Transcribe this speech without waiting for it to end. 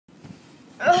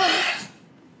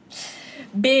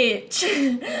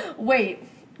Bitch. Wait.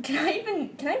 Can I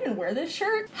even wear this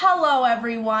shirt? Hello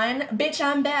everyone. Bitch,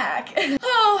 I'm back.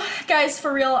 Oh, guys,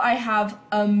 for real, I have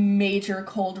a major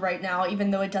cold right now,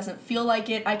 even though it doesn't feel like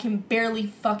it. I can barely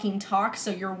fucking talk, so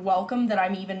you're welcome that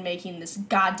I'm even making this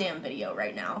goddamn video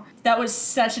right now. That was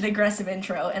such an aggressive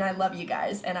intro, and I love you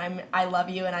guys, and I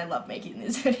love you, and I love making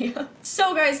this video.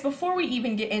 So guys, before we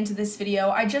even get into this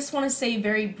video, I just want to say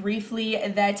very briefly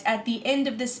that at the end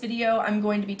of this video, I'm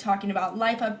going to be talking about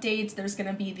life updates. There's going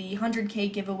to be the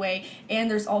 100K giveaway,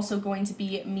 and there's also going to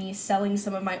be me selling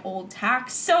some of my old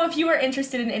tacks. So if you are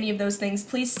interested in any of those things,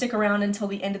 please stick around until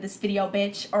the end of this video,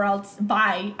 bitch, or else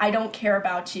bye. I don't care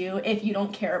about you if you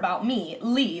don't care about me.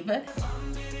 Leave.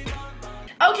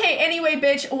 Okay, anyway,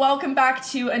 bitch, welcome back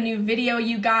to a new video,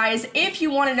 you guys. If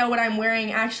you want to know what I'm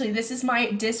wearing, actually, this is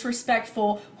my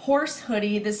disrespectful horse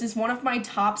hoodie. This is one of my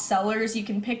top sellers. You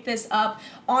can pick this up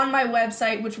on my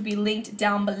website, which will be linked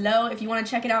down below if you want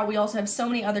to check it out. We also have so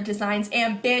many other designs,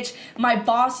 and bitch, my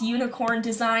boss unicorn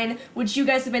design, which you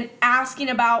guys have been asking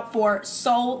about for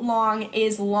so long,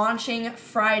 is launching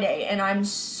Friday, and I'm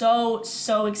so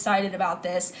excited about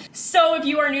this. So if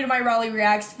you are new to my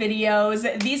RaleighReacts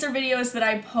videos, these are videos that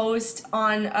I post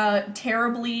on a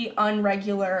terribly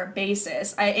unregular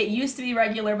basis. It used to be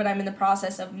regular, but I'm in the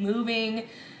process of moving.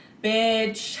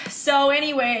 Bitch. So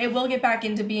anyway, it will get back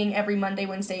into being every Monday,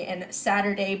 Wednesday, and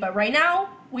Saturday, but right now,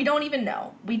 we don't even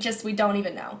know. We don't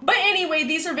even know. But anyway,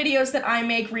 these are videos that I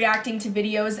make reacting to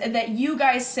videos that you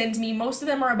guys send me. Most of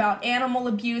them are about animal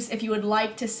abuse. If you would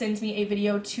like to send me a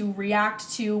video to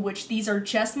react to, which these are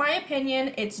just my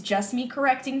opinion, it's just me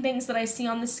correcting things that I see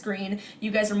on the screen,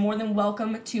 you guys are more than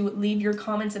welcome to leave your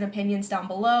comments and opinions down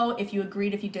below. If you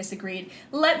agreed, if you disagreed,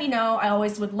 let me know. I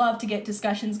always would love to get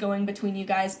discussions going between you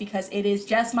guys because it is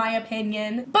just my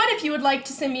opinion. But if you would like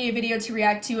to send me a video to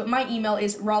react to, my email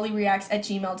is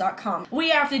RaleighReacts@gmail.com. We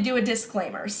have to do a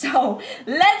disclaimer, so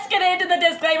let's get into the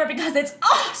disclaimer because it's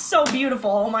so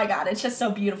beautiful. Oh my god, it's just so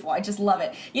beautiful. I just love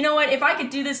it. You know what? If I could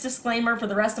do this disclaimer for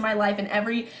the rest of my life in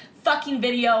every fucking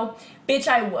video, bitch,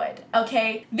 I would,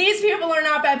 okay? These people are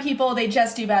not bad people, they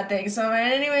just do bad things. So in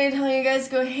any way I tell you guys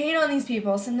go hate on these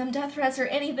people, send them death threats or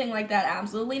anything like that,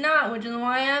 absolutely not, which is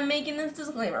why I'm making this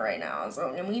disclaimer right now.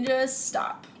 So can we just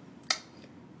stop?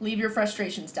 Leave your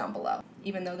frustrations down below,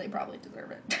 even though they probably deserve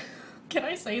it. Can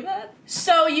I say that?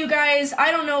 So you guys,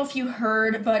 I don't know if you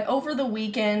heard, but over the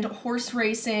weekend, horse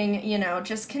racing, you know,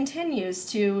 just continues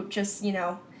to just, you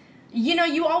know,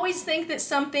 you always think that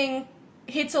something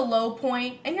hits a low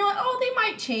point and you're like, oh, they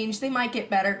might change, they might get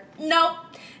better. No,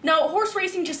 horse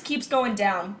racing just keeps going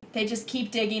down. They just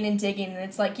keep digging and digging, and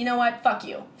it's like, you know what, fuck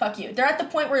you. They're at the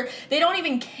point where they don't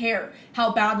even care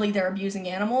how badly they're abusing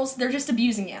animals, they're just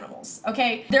abusing animals,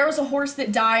 okay? There was a horse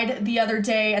that died the other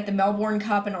day at the Melbourne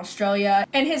Cup in Australia,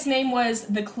 and his name was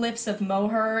the Cliffs of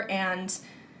Moher, and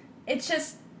it's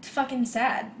just fucking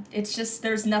sad. It's just,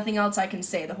 there's nothing else I can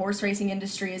say. The horse racing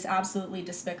industry is absolutely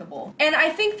despicable. And I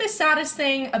think the saddest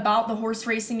thing about the horse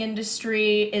racing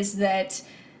industry is that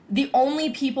the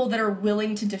only people that are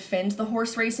willing to defend the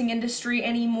horse racing industry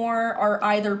anymore are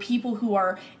either people who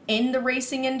are in the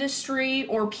racing industry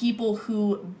or people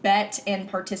who bet and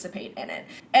participate in it.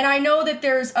 And I know that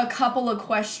there's a couple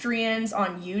equestrians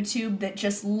on YouTube that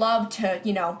just love to,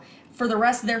 you know, for the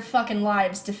rest of their fucking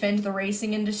lives defend the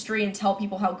racing industry and tell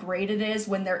people how great it is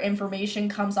when their information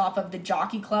comes off of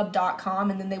thejockeyclub.com,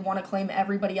 and then they want to claim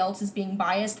everybody else is being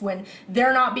biased when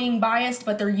they're not being biased,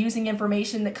 but they're using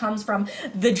information that comes from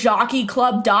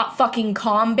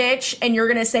thejockeyclub.com, bitch, and you're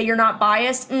gonna say you're not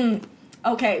biased?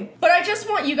 Okay, but I just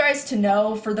want you guys to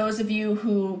know, for those of you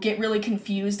who get really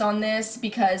confused on this,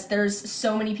 because there's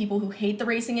so many people who hate the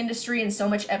racing industry and so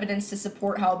much evidence to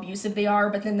support how abusive they are,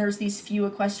 but then there's these few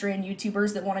equestrian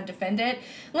YouTubers that want to defend it.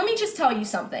 Let me just tell you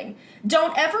something.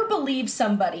 Don't ever believe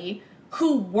somebody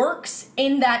who works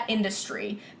in that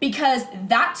industry, because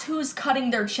that's who's cutting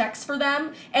their checks for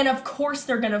them, and of course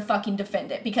they're gonna fucking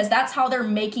defend it, because that's how they're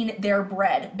making their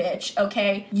bread, bitch,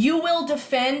 okay? You will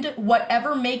defend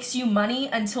whatever makes you money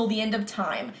until the end of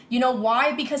time. You know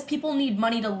why? Because people need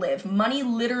money to live. Money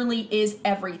literally is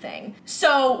everything.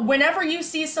 So whenever you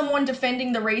see someone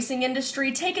defending the racing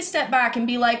industry, take a step back and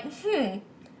be like,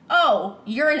 oh,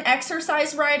 you're an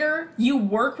exercise rider? You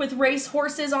work with race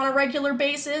horses on a regular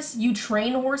basis? You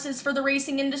train horses for the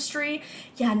racing industry?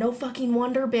 Yeah, no fucking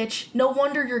wonder, bitch. No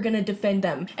wonder you're gonna defend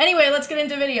them. Anyway, let's get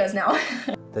into videos now.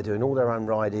 They're doing all their own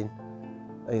riding,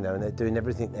 you know, and they're doing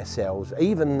everything themselves.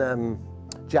 Even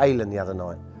Jalen the other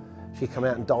night, she come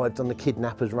out and dived on the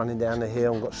kidnappers running down the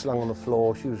hill and got slung on the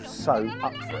floor. She was so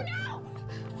up for it.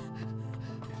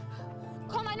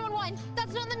 Call 911.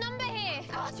 That's not the number here.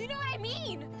 Oh, do you know what I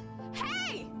mean? Hey!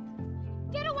 Hey!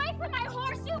 Get away from my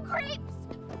horse, you creeps!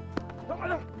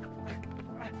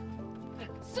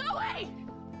 Zoe!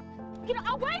 Get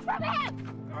away from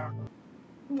him!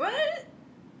 What?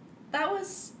 That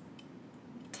was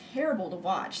terrible to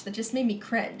watch. That just made me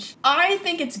cringe. I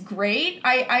think it's great.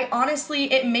 I honestly,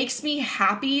 it makes me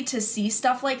happy to see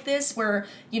stuff like this where,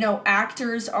 you know,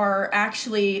 actors are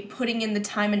actually putting in the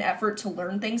time and effort to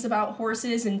learn things about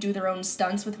horses and do their own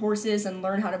stunts with horses and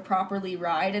learn how to properly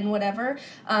ride and whatever.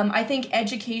 I think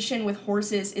education with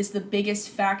horses is the biggest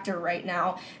factor right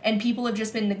now, and people have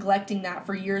just been neglecting that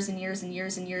for years and years and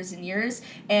years and years and years,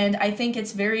 and I think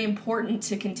it's very important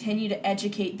to continue to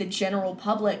educate the general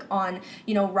public on,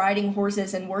 you know, riding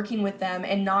horses and working with them,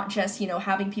 and not just, you know,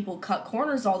 having people cut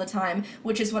corners all the time,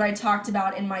 which is what I talked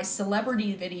about in my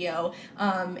celebrity video,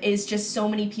 is just so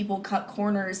many people cut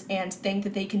corners and think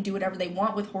that they can do whatever they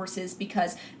want with horses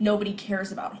because nobody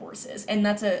cares about horses, and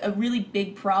that's a really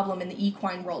big problem in the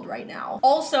equine world right now.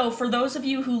 Also, for those of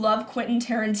you who love Quentin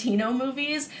Tarantino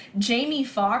movies, Jamie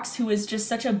Foxx, who is just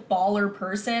such a baller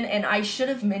person, and I should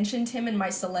have mentioned him in my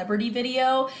celebrity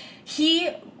video, he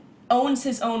owns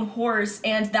his own horse,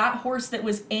 and that horse that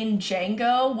was in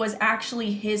Django was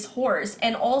actually his horse.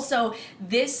 And also,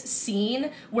 this scene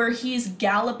where he's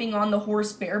galloping on the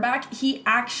horse bareback, he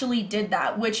actually did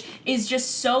that, which is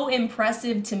just so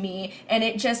impressive to me, and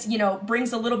it just, you know,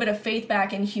 brings a little bit of faith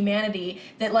back in humanity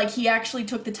that, like, he actually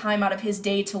took the time out of his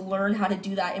day to learn how to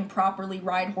do that and properly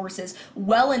ride horses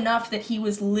well enough that he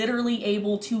was literally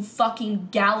able to fucking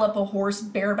gallop a horse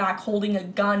bareback holding a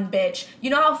gun, bitch. You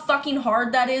know how fucking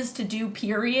hard that is to do,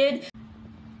 period?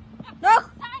 No!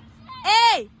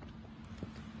 Hey!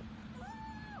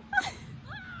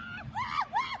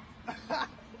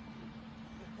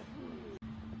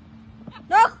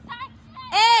 No!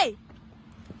 Hey!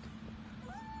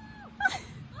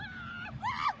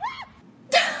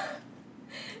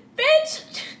 Bitch!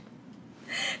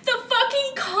 The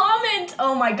fucking comment!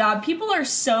 Oh my god, people are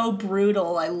so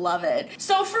brutal. I love it.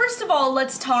 So first of all,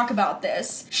 let's talk about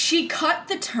this. She cut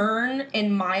the turn,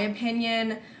 in my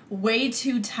opinion, way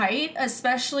too tight,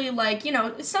 especially, like, you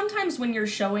know, sometimes when you're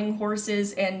showing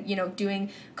horses and, you know,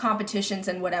 doing competitions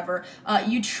and whatever,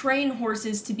 you train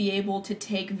horses to be able to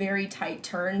take very tight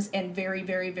turns and very,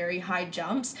 very, very high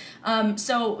jumps.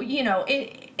 So, you know,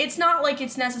 it's not like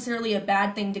it's necessarily a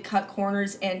bad thing to cut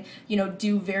corners and, you know,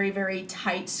 do very, very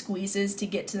tight squeezes to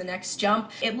get to the next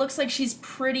jump. It looks like she's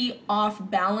pretty off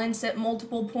balance at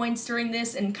multiple points during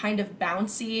this and kind of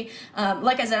bouncy.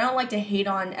 Like I said, I don't like to hate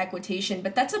on equitation,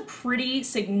 but that's a pretty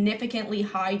significantly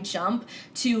high jump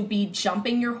to be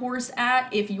jumping your horse at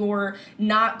if you're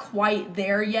not quite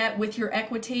there yet with your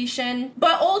equitation.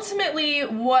 But ultimately,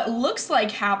 what looks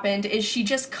like happened is she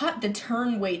just cut the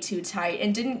turn way too tight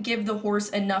and didn't give the horse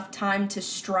enough time to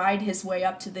stride his way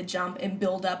up to the jump and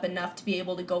build up enough to be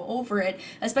able to go over it,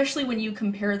 especially when you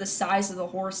compare the size of the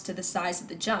horse to the size of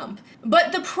the jump.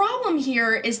 But the problem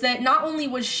here is that not only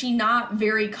was she not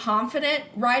very confident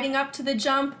riding up to the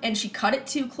jump and she cut it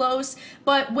too close,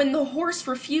 but when the horse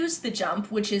refused the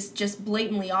jump, which is just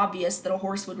blatantly obvious that a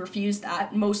horse would refuse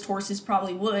that, most horses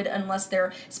probably would unless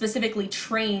they're specifically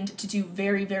trained to do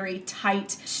very, very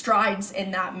tight strides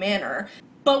in that manner.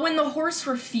 But when the horse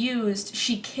refused,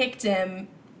 she kicked him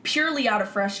purely out of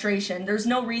frustration. There's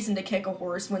no reason to kick a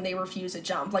horse when they refuse a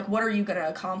jump. Like, what are you gonna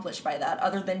accomplish by that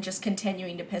other than just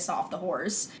continuing to piss off the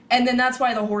horse? And then that's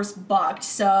why the horse bucked.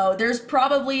 So there's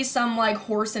probably some, like,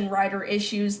 horse and rider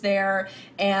issues there,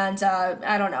 and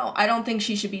I don't know. I don't think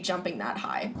she should be jumping that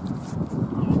high.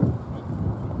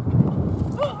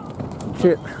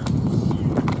 Shit.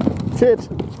 Shit.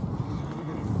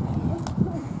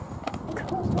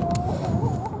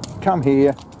 Come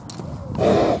here.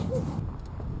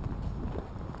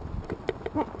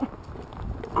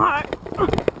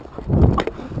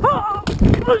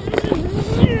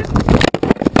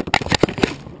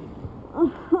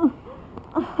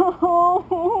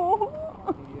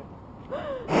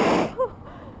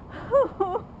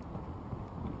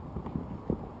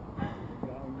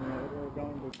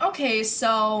 Okay,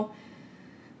 so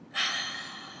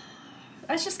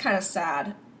that's just kind of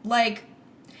sad. Like,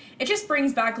 it just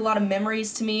brings back a lot of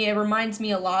memories to me. It reminds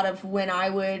me a lot of when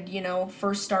I would, you know,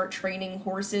 first start training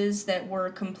horses that were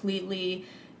completely,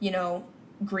 you know,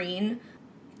 green.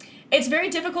 It's very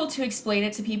difficult to explain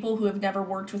it to people who have never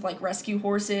worked with, like, rescue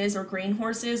horses or green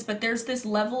horses, but there's this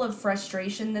level of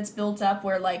frustration that's built up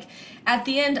where, like, at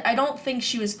the end, I don't think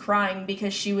she was crying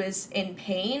because she was in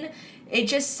pain. It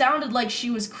just sounded like she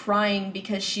was crying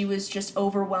because she was just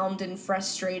overwhelmed and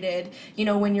frustrated. You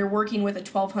know, when you're working with a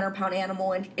 1,200-pound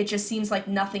animal and it just seems like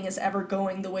nothing is ever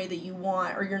going the way that you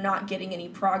want, or you're not getting any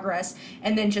progress,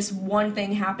 and then just one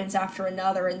thing happens after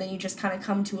another, and then you just kind of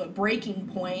come to a breaking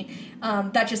point.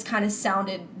 That just kind of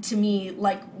sounded to me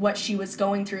like what she was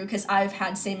going through, because I've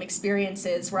had same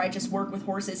experiences where I just work with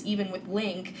horses, even with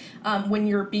Link, when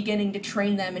you're beginning to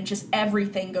train them and just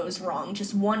everything goes wrong,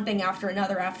 just one thing after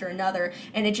another,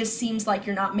 and it just seems like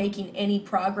you're not making any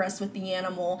progress with the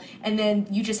animal, and then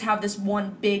you just have this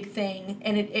one big thing,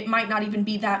 and it might not even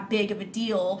be that big of a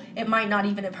deal, it might not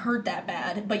even have hurt that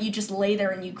bad, but you just lay there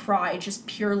and you cry just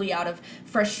purely out of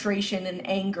frustration and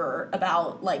anger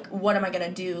about, like, what am I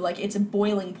gonna do? Like, it's a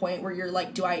boiling point where you're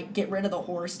like, do I get rid of the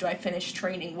horse? Do I finish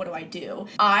training? What do I do?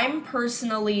 I'm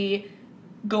personally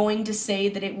going to say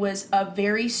that it was a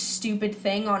very stupid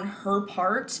thing on her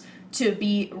part to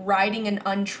be riding an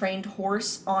untrained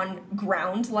horse on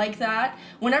ground like that.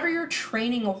 Whenever you're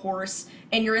training a horse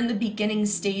and you're in the beginning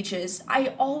stages,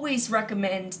 I always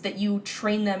recommend that you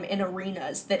train them in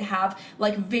arenas that have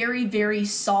like very, very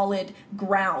solid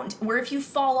ground, where if you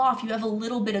fall off, you have a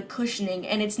little bit of cushioning,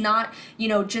 and it's not, you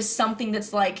know, just something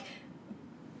that's like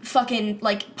fucking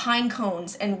like pine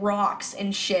cones and rocks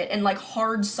and shit and like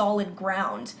hard solid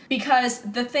ground. Because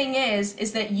the thing is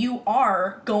that you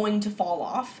are going to fall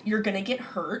off, you're gonna get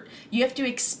hurt. You have to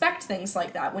expect things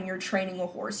like that when you're training a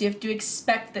horse. You have to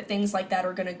expect that things like that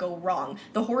are gonna go wrong.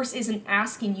 The horse isn't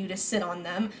asking you to sit on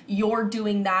them, you're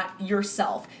doing that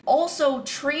yourself. Also,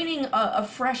 training a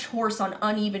fresh horse on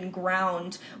uneven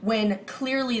ground when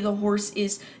clearly the horse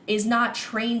is not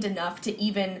trained enough to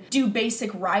even do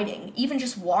basic riding, even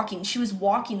just walking. She was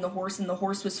walking the horse and the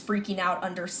horse was freaking out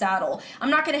under saddle. I'm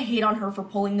not gonna hate on her for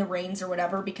pulling the reins or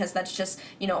whatever, because that's just,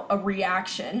 you know, a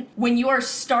reaction. When you are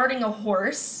starting a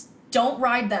horse, don't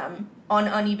ride them on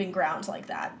uneven ground like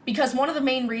that. Because one of the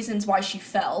main reasons why she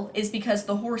fell is because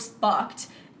the horse bucked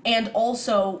and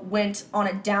also went on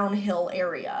a downhill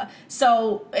area.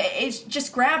 So it's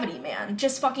just gravity, man.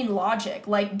 Just fucking logic.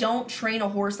 Like, don't train a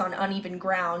horse on uneven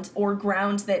ground or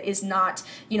ground that is not,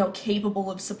 you know, capable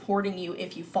of supporting you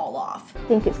if you fall off. I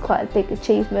think it's quite a big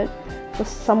achievement for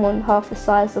someone half the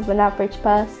size of an average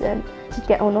person to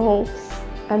get on a horse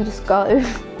and just go.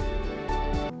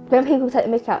 When people take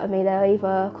the mick out of me, they'll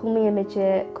either call me a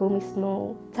midget, call me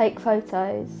small, take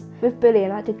photos. With bullying,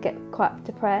 I did get quite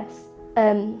depressed.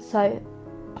 So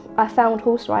I found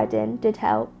horse riding did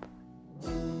help.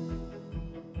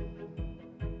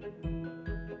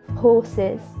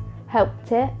 Horses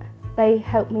helped it, they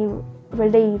helped me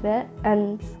relieve it,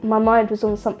 and my mind was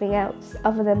on something else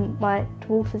other than my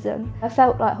dwarfism. I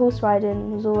felt like horse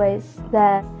riding was always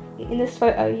there. In this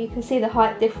photo you can see the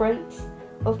height difference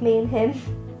of me and him,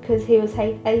 because he was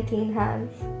 18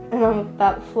 hands and I'm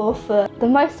about 4 foot. The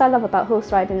most I love about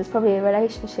horse riding is probably a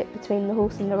relationship between the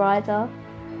horse and the rider.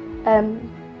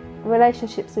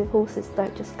 Relationships with horses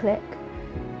don't just click.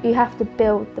 You have to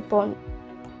build the bond.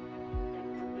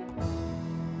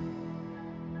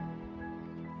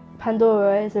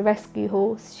 Pandora is a rescue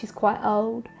horse. She's quite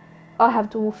old. I have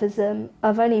dwarfism.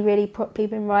 I've only really properly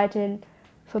been riding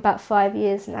for about 5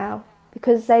 years now,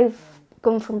 because they've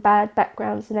gone from bad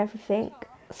backgrounds and everything.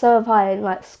 So have I in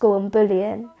like school and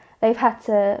bullying. They've had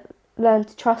to learn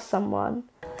to trust someone.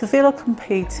 To feel like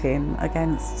competing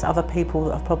against other people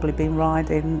that have probably been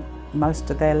riding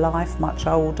most of their life, much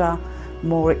older,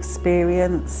 more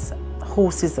experience,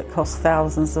 horses that cost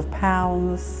thousands of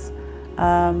pounds.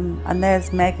 And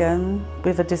there's Megan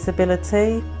with a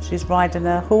disability. She's riding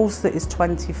a horse that is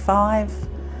 25.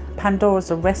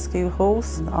 Pandora's a rescue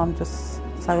horse. I'm just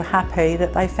so happy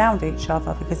that they found each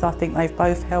other, because I think they've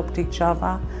both helped each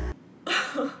other.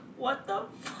 What the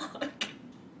fuck?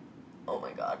 Oh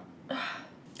my god.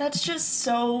 That's just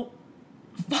so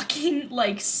fucking,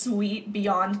 like, sweet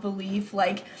beyond belief.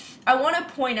 Like, I want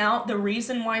to point out the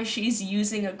reason why she's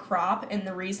using a crop and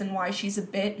the reason why she's a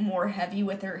bit more heavy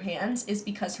with her hands is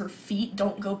because her feet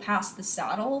don't go past the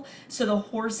saddle, so the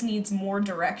horse needs more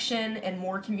direction and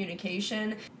more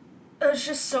communication. It's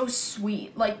just so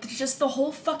sweet. Like, just the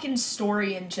whole fucking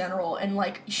story in general, and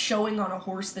like showing on a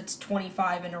horse that's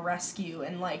 25 in a rescue,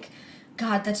 and like,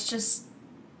 God, that's just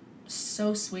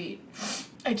so sweet.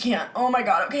 I can't. Oh my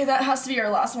god. Okay, that has to be our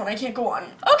last one. I can't go on.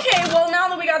 Okay, well, now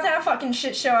that we got that fucking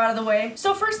shit show out of the way.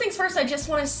 So first things first, I just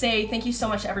want to say thank you so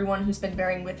much to everyone who's been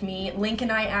bearing with me. Link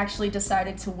and I actually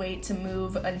decided to wait to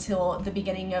move until the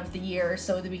beginning of the year,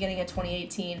 so the beginning of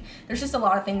 2018. There's just a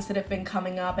lot of things that have been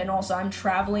coming up, and also I'm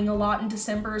traveling a lot in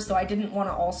December, so I didn't want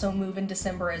to also move in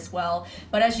December as well.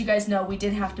 But as you guys know, we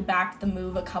did have to back the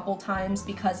move a couple times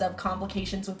because of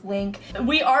complications with Link.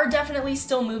 We are definitely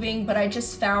still moving, but I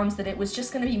just found that it was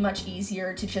just going to be much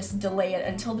easier to just delay it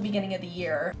until the beginning of the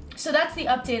year. So that's the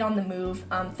update on the move.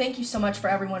 Thank you so much for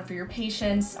everyone for your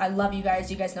patience. I love you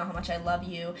guys. You guys know how much I love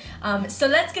you. So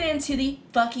let's get into the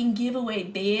fucking giveaway,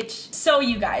 bitch. So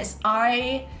you guys,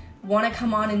 I want to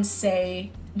come on and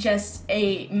say just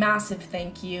a massive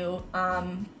thank you.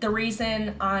 The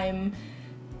reason I'm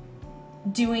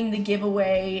doing the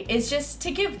giveaway is just to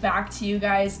give back to you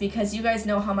guys, because you guys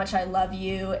know how much I love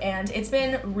you, and it's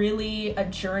been really a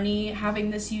journey having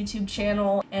this YouTube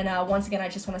channel. And once again, I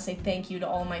just want to say thank you to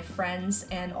all my friends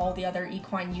and all the other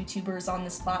equine YouTubers on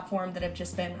this platform that have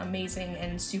just been amazing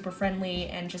and super friendly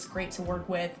and just great to work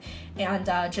with, and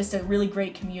just a really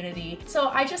great community. So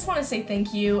I just want to say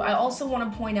thank you. I also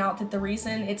want to point out that the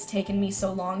reason it's taken me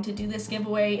so long to do this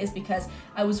giveaway is because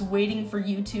I was waiting for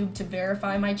YouTube to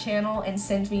verify my channel and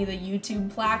send me the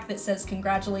YouTube plaque that says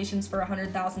congratulations for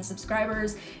 100,000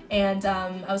 subscribers, and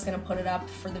I was gonna put it up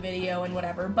for the video and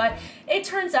whatever, but it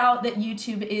turns out that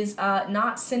YouTube is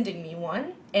not sending me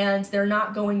one, and they're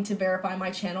not going to verify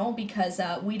my channel because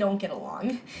we don't get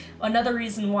along. Another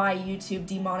reason why YouTube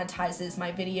demonetizes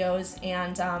my videos,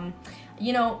 and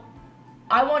you know,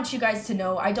 I want you guys to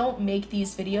know I don't make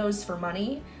these videos for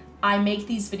money. I make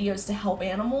these videos to help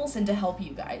animals and to help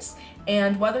you guys.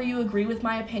 And whether you agree with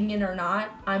my opinion or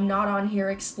not, I'm not on here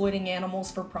exploiting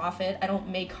animals for profit. I don't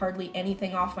make hardly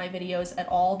anything off my videos at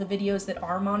all. The videos that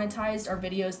are monetized are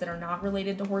videos that are not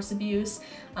related to horse abuse.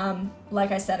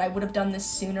 Like I said, I would have done this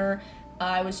sooner.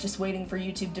 I was just waiting for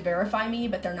YouTube to verify me,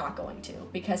 but they're not going to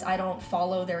because I don't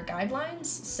follow their guidelines.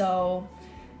 So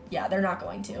yeah, they're not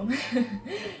going to.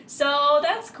 So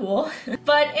that's cool.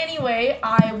 But anyway,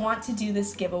 I want to do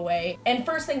this giveaway. And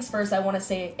first things first, I want to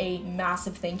say a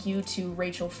massive thank you to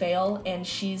Rachel Fail, and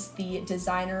she's the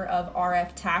designer of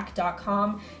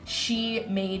rftack.com. She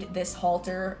made this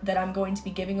halter that I'm going to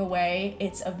be giving away.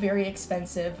 It's a very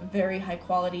expensive, very high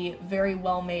quality, very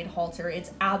well made halter.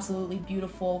 It's absolutely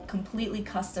beautiful, completely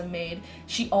custom made.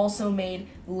 She also made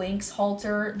Link's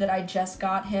halter that I just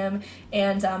got him,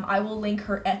 and I will link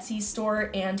her Etsy store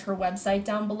and her website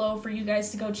down below for you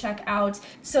guys to go check out.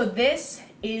 So this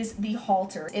is the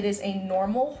halter. It is a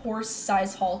normal horse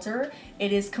size halter.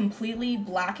 It is completely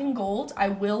black and gold. I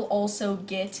will also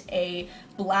get a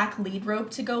black lead rope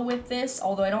to go with this,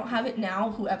 although I don't have it now.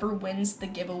 Whoever wins the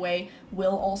giveaway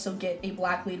will also get a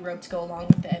black lead rope to go along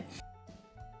with it.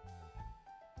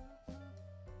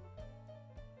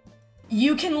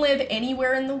 You can live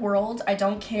anywhere in the world. I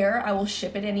don't care. I will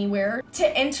ship it anywhere.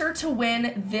 To enter to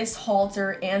win this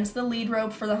halter and the lead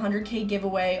rope for the 100K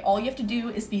giveaway, all you have to do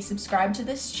is be subscribed to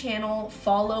this channel,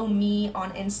 follow me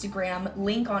on Instagram,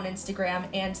 Link on Instagram,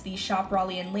 and the Shop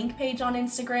Raleigh and Link page on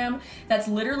Instagram. That's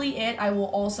literally it. I will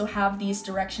also have these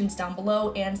directions down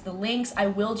below and the links. I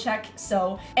will check.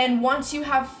 And once you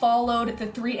have followed the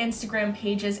 3 Instagram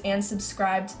pages and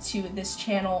subscribed to this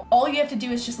channel, all you have to do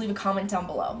is just leave a comment down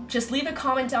below. Just leave a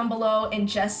comment down below and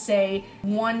just say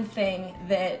one thing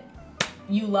that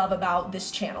you love about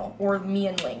this channel, or me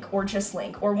and Link, or just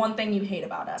Link, or one thing you hate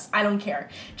about us. I don't care.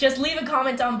 Just leave a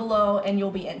comment down below and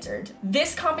you'll be entered.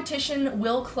 This competition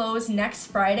will close next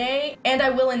Friday, and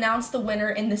I will announce the winner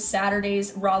in the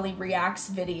Saturday's Raleigh Reacts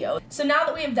video. So now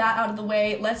that we have that out of the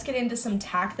way, let's get into some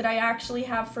tack that I actually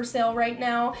have for sale right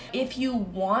now. If you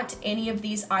want any of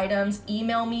these items,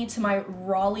 email me to my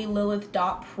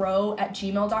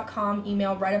raleighlilith.pro@gmail.com,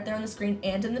 email right up there on the screen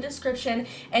and in the description,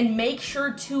 and make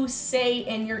sure to say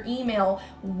in your email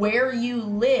where you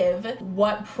live,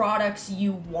 what products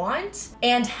you want,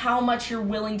 and how much you're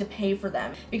willing to pay for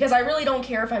them. Because I really don't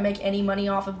care if I make any money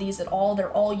off of these at all. They're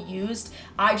all used.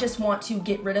 I just want to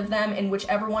get rid of them, and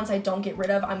whichever ones I don't get rid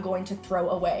of, I'm going to throw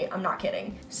away. I'm not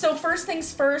kidding. So first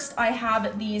things first, I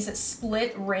have these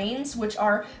split reins, which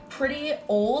are pretty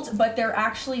old, but they're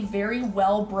actually very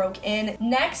well broke in.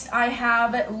 Next, I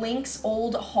have Link's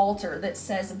old halter that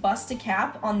says bust a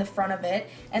cap on the front of it,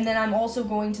 and then I'm also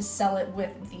going to sell it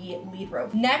with the lead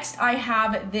rope. Next, I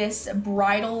have this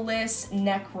bridle-less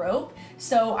neck rope.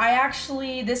 So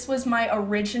this was my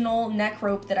original neck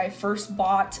rope that I first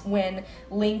bought when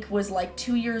Link was like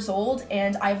 2 years old,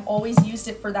 and I've always used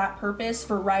it for that purpose,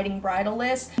 for riding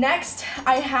bridle-less. Next,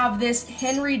 I have this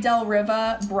Henry Del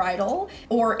Riva bridle,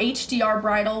 or HDR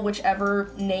bridle,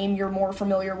 whichever name you're more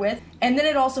familiar with. And then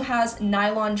it also has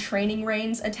nylon training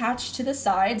reins attached to the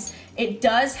sides. It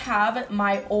does have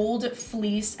my old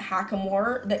fleece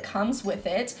hackamore that comes with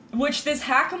it, which this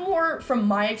hackamore, from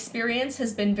my experience,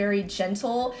 has been very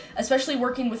gentle, especially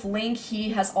working with Link. He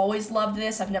has always loved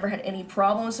this. I've never had any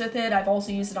problems with it. I've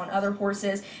also used it on other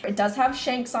horses. It does have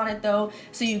shanks on it though,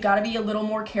 so you gotta be a little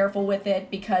more careful with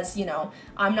it because, you know,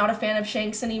 I'm not a fan of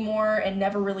shanks anymore and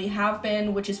never really have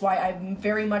been, which is why I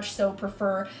very much so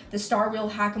prefer the Star Wheel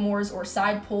hackamores or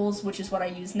side pulls, which is what I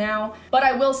use now. But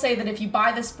I will say that if you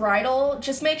buy this bridle,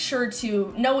 just make sure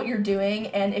to know what you're doing,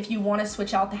 and if you want to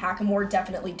switch out the hackamore,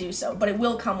 definitely do so, but it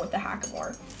will come with the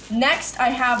hackamore. Next, I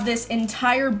have this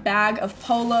entire bag of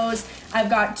polos. I've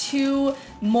got 2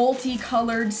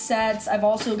 multicolored sets. I've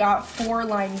also got 4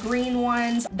 lime green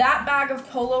ones. That bag of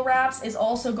polo wraps is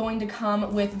also going to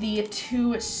come with the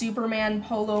 2 Superman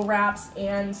polo wraps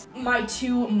and my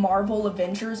 2 Marvel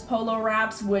Avengers polo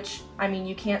wraps, which, I mean,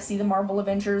 you can't see the Marvel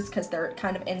Avengers because they're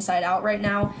kind of inside out right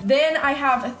now. Then I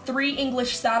have 3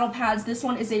 English saddle pads. This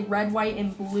one is a red, white,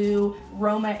 and blue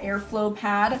Roma Airflow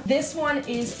pad. This one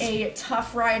is a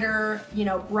Tough Rider, you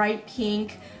know, bright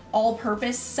pink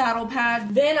all-purpose saddle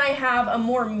pad. Then I have a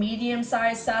more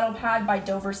medium-sized saddle pad by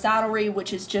Dover Saddlery,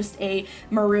 which is just a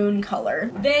maroon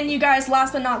color. Then, you guys,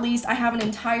 last but not least, I have an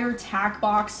entire tack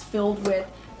box filled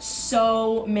with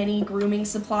so many grooming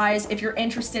supplies. If you're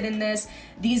interested in this,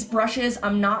 these brushes,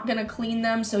 I'm not gonna clean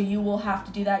them, so you will have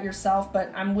to do that yourself,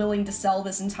 but I'm willing to sell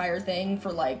this entire thing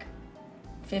for like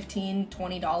 $15,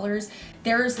 $20.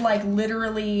 There's like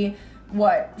literally,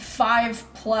 what,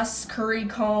 5+ curry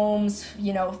combs,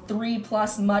 you know,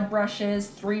 3+ mud brushes,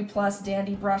 3+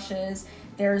 dandy brushes.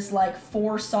 There's like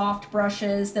 4 soft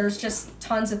brushes. There's just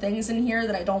tons of things in here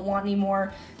that I don't want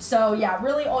anymore. So yeah,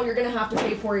 really all you're gonna have to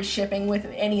pay for is shipping with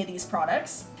any of these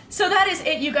products. So that is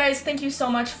it, you guys. Thank you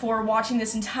so much for watching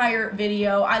this entire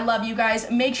video. I love you guys.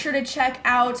 Make sure to check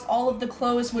out all of the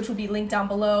clothes, which will be linked down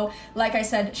below. Like I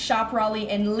said, shop Raleigh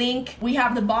and Link. We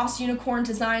have the Boss Unicorn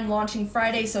design launching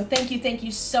Friday, so thank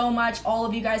you so much, all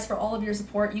of you guys, for all of your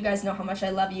support. You guys know how much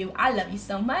I love you. I love you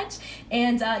so much.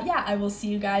 And yeah, I will see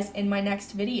you guys in my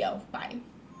next video. Bye.